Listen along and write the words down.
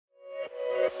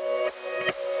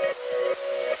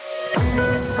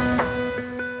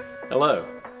Hello.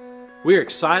 We are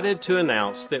excited to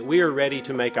announce that we are ready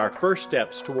to make our first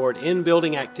steps toward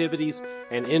in-building activities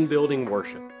and in-building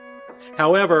worship.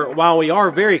 However, while we are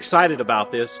very excited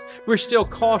about this, we're still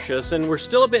cautious and we're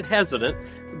still a bit hesitant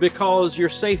because your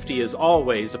safety is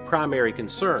always a primary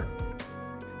concern.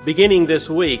 Beginning this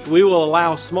week, we will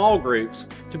allow small groups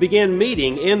to begin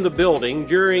meeting in the building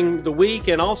during the week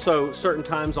and also certain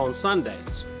times on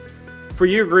Sundays. For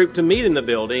your group to meet in the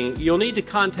building, you'll need to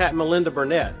contact Melinda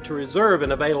Burnett to reserve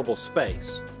an available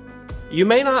space. You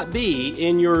may not be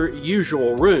in your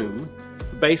usual room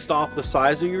based off the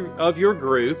size of your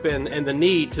group and the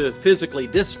need to physically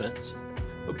distance,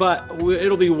 but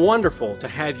it'll be wonderful to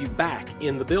have you back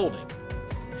in the building.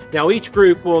 Now, each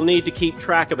group will need to keep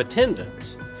track of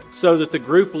attendance so that the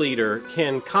group leader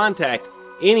can contact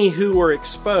any who were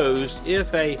exposed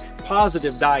if a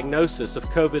positive diagnosis of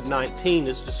COVID-19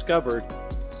 is discovered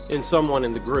in someone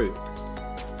in the group.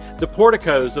 The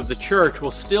porticos of the church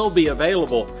will still be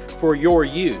available for your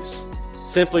use.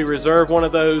 Simply reserve one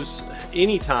of those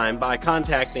anytime by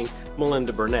contacting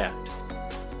Melinda Burnett.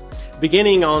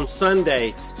 Beginning on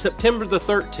Sunday, September the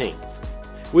 13th,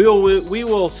 we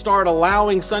will start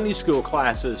allowing Sunday school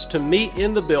classes to meet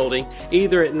in the building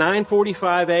either at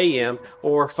 9:45 a.m.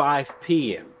 or 5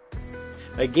 p.m.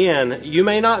 Again, you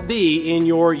may not be in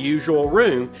your usual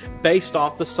room based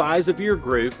off the size of your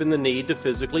group and the need to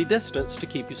physically distance to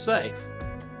keep you safe.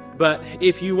 But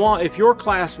if your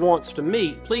class wants to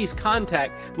meet, please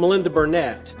contact Melinda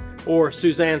Burnett or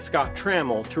Suzanne Scott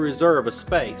Trammell to reserve a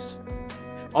space.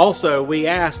 Also, we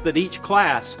ask that each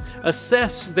class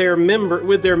assess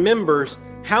with their members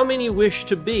how many wish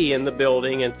to be in the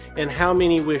building and how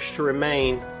many wish to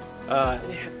remain,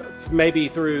 maybe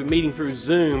through meeting through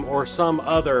Zoom or some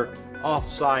other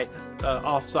off-site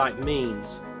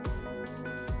means.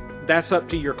 That's up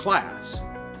to your class,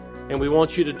 and we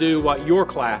want you to do what your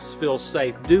class feels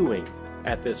safe doing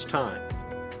at this time.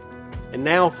 And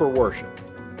now for worship.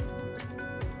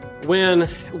 When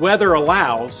weather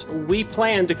allows, we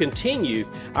plan to continue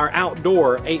our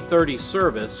outdoor 8:30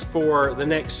 service for the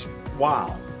next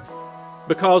while,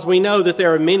 because we know that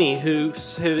there are many who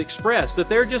have expressed that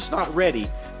they're just not ready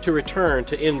to return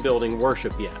to in-building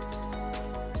worship yet.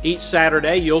 Each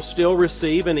Saturday, you'll still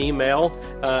receive an email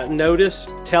notice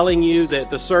telling you that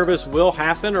the service will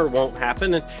happen or won't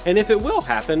happen, and if it will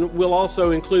happen, we'll also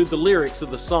include the lyrics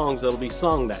of the songs that will be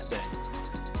sung that day.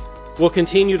 We'll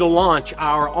continue to launch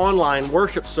our online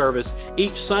worship service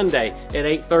each Sunday at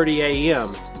 8:30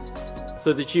 a.m.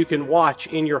 so that you can watch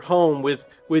in your home with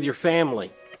your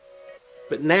family.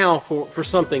 But now for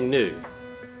something new.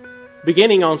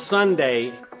 Beginning on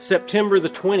Sunday, September the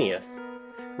 20th,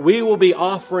 we will be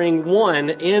offering one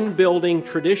in-building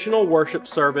traditional worship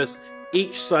service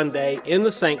each Sunday in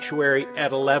the sanctuary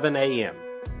at 11 a.m.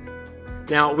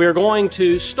 Now, we're going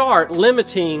to start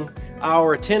limiting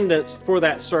our attendance for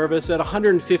that service at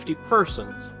 150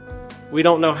 persons. We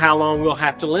don't know how long we'll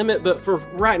have to limit, but for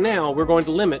right now, we're going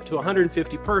to limit to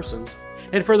 150 persons.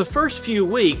 And for the first few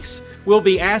weeks, we'll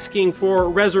be asking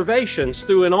for reservations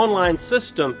through an online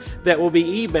system that will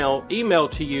be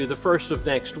emailed to you the first of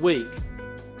next week.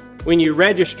 When you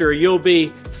register, you'll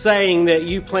be saying that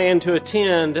you plan to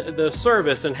attend the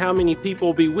service and how many people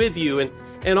will be with you.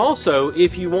 And also,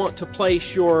 if you want to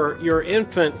place your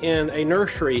infant in a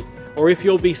nursery, or if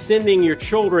you'll be sending your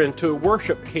children to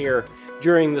worship care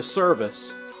during the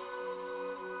service.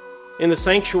 In the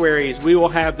sanctuaries, we will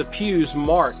have the pews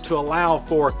marked to allow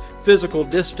for physical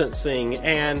distancing,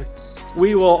 and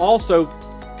we will also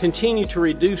continue to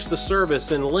reduce the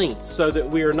service in length so that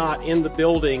we are not in the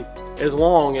building as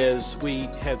long as we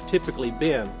have typically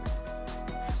been.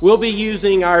 We'll be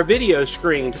using our video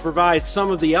screen to provide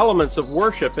some of the elements of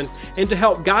worship and to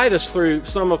help guide us through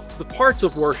some of the parts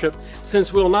of worship,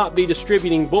 since we'll not be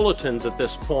distributing bulletins at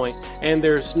this point and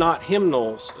there's not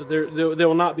hymnals. There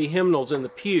will not be hymnals in the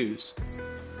pews.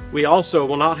 We also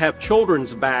will not have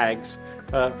children's bags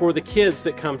for the kids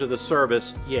that come to the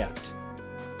service yet.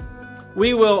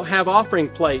 We will have offering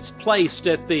plates placed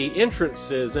at the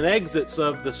entrances and exits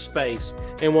of the space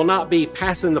and will not be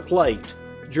passing the plate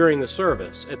during the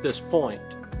service at this point.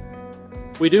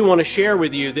 We do want to share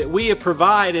with you that we have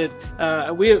provided,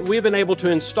 we've been able to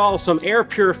install some air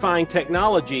purifying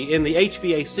technology in the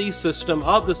HVAC system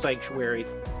of the sanctuary,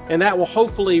 and that will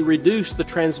hopefully reduce the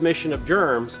transmission of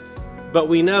germs. But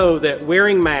we know that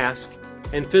wearing masks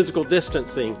and physical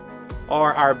distancing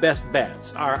are our best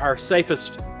bets, our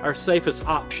safest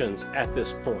options at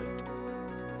this point.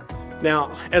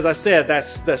 Now, as I said,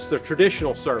 that's the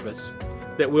traditional service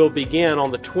that will begin on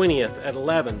the 20th at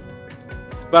 11.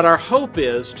 But our hope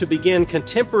is to begin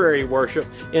contemporary worship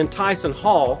in Tyson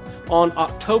Hall on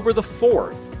October the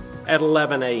 4th at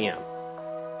 11 a.m.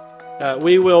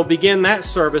 We will begin that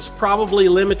service, probably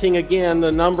limiting again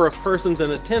the number of persons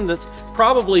in attendance,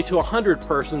 probably to 100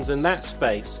 persons in that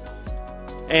space.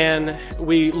 And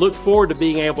we look forward to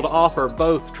being able to offer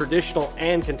both traditional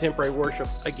and contemporary worship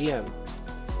again.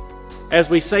 As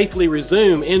we safely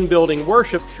resume in-building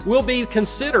worship, we'll be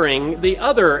considering the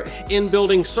other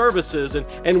in-building services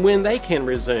and when they can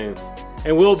resume.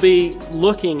 And we'll be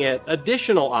looking at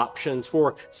additional options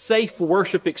for safe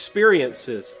worship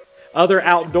experiences, other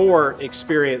outdoor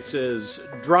experiences,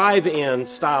 drive-in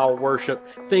style worship,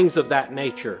 things of that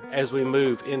nature as we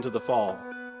move into the fall.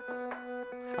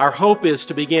 Our hope is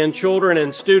to begin children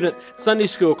and student Sunday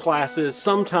school classes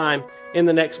sometime in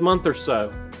the next month or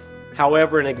so.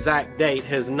 However, an exact date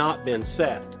has not been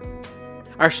set.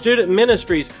 Our student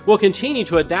ministries will continue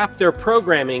to adapt their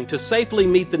programming to safely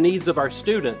meet the needs of our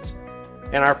students.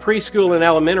 And our preschool and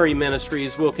elementary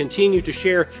ministries will continue to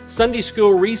share Sunday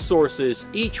school resources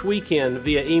each weekend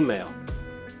via email.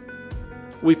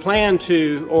 We plan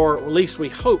to, or at least we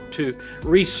hope to,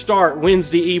 restart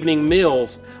Wednesday evening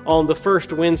meals on the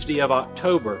first Wednesday of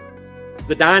October.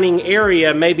 The dining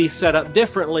area may be set up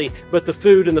differently, but the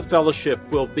food and the fellowship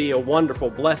will be a wonderful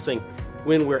blessing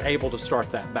when we're able to start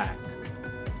that back.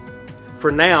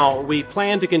 For now, we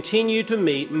plan to continue to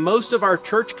meet most of our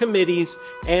church committees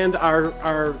and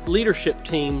our leadership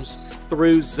teams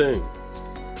through Zoom.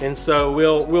 And so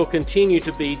we'll continue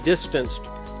to be distanced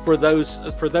for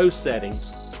those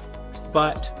settings.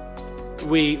 But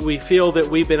we feel that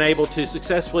we've been able to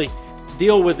successfully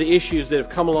deal with the issues that have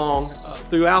come along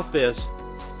throughout this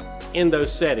in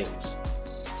those settings.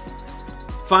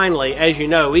 Finally, as you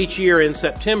know, each year in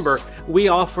September, we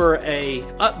offer an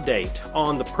update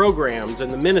on the programs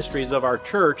and the ministries of our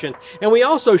church, and we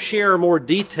also share a more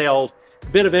detailed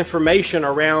bit of information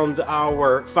around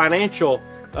our financial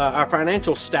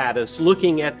status,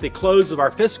 looking at the close of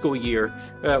our fiscal year,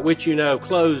 which you know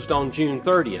closed on June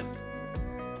 30th.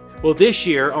 Well, this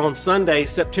year, on Sunday,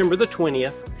 September the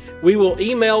 20th, we will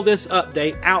email this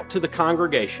update out to the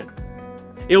congregation.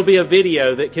 It'll be a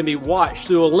video that can be watched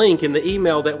through a link in the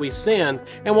email that we send,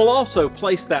 and we'll also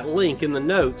place that link in the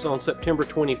notes on September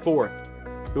 24th.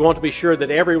 We want to be sure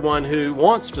that everyone who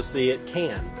wants to see it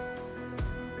can.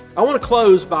 I want to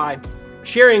close by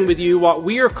sharing with you what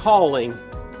we are calling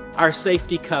our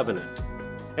safety covenant.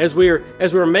 As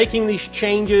we're making these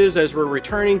changes, as we're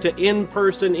returning to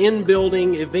in-person,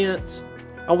 in-building events,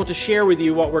 I want to share with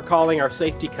you what we're calling our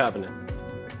safety covenant.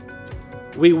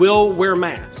 We will wear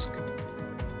masks.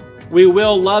 We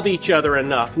will love each other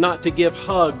enough not to give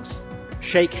hugs,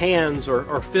 shake hands,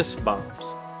 or fist bumps.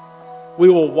 We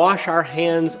will wash our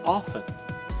hands often.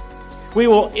 We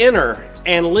will enter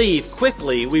and leave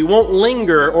quickly. We won't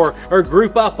linger or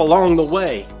group up along the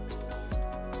way.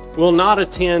 We'll not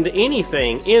attend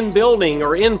anything in building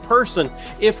or in person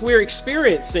if we're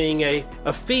experiencing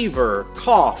a fever,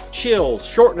 cough, chills,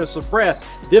 shortness of breath,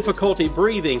 difficulty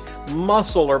breathing,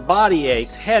 muscle or body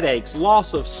aches, headaches,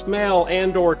 loss of smell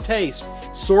and or taste,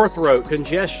 sore throat,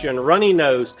 congestion, runny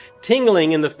nose,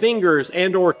 tingling in the fingers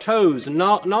and or toes,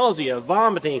 nausea,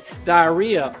 vomiting,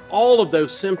 diarrhea, all of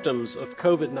those symptoms of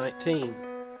COVID-19.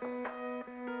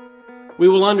 We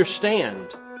will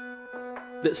understand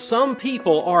that some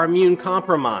people are immune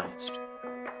compromised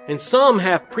and some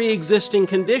have pre-existing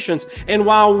conditions, and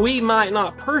while we might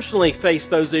not personally face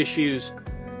those issues,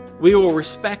 we will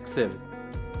respect them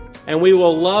and we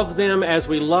will love them as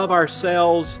we love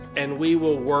ourselves, and we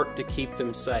will work to keep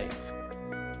them safe.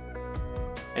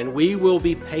 And we will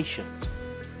be patient,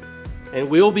 and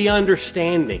we'll be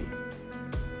understanding,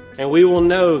 and we will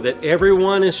know that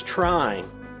everyone is trying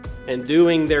and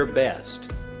doing their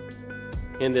best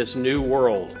in this new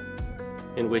world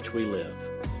in which we live.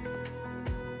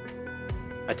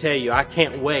 I tell you, I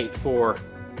can't wait for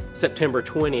September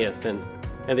 20th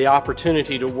and the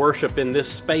opportunity to worship in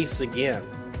this space again.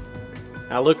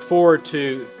 I look forward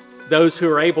to those who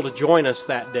are able to join us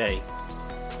that day.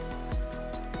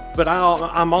 But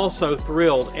I'm also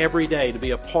thrilled every day to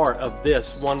be a part of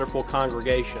this wonderful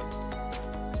congregation.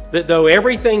 That though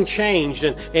everything changed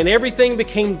and everything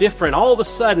became different, all of a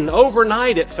sudden,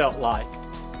 overnight it felt like,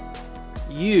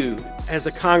 you as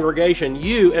a congregation,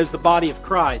 you as the body of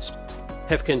Christ,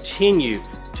 have continued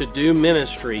to do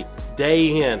ministry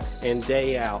day in and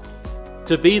day out.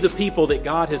 To be the people that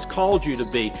God has called you to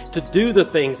be, to do the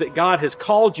things that God has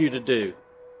called you to do.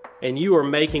 And you are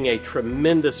making a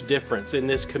tremendous difference in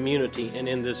this community and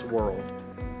in this world.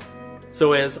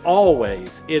 So as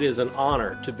always, it is an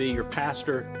honor to be your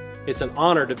pastor. It's an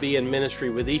honor to be in ministry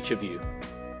with each of you.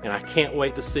 And I can't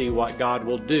wait to see what God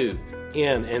will do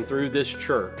in and through this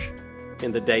church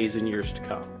in the days and years to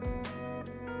come.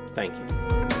 Thank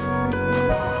you.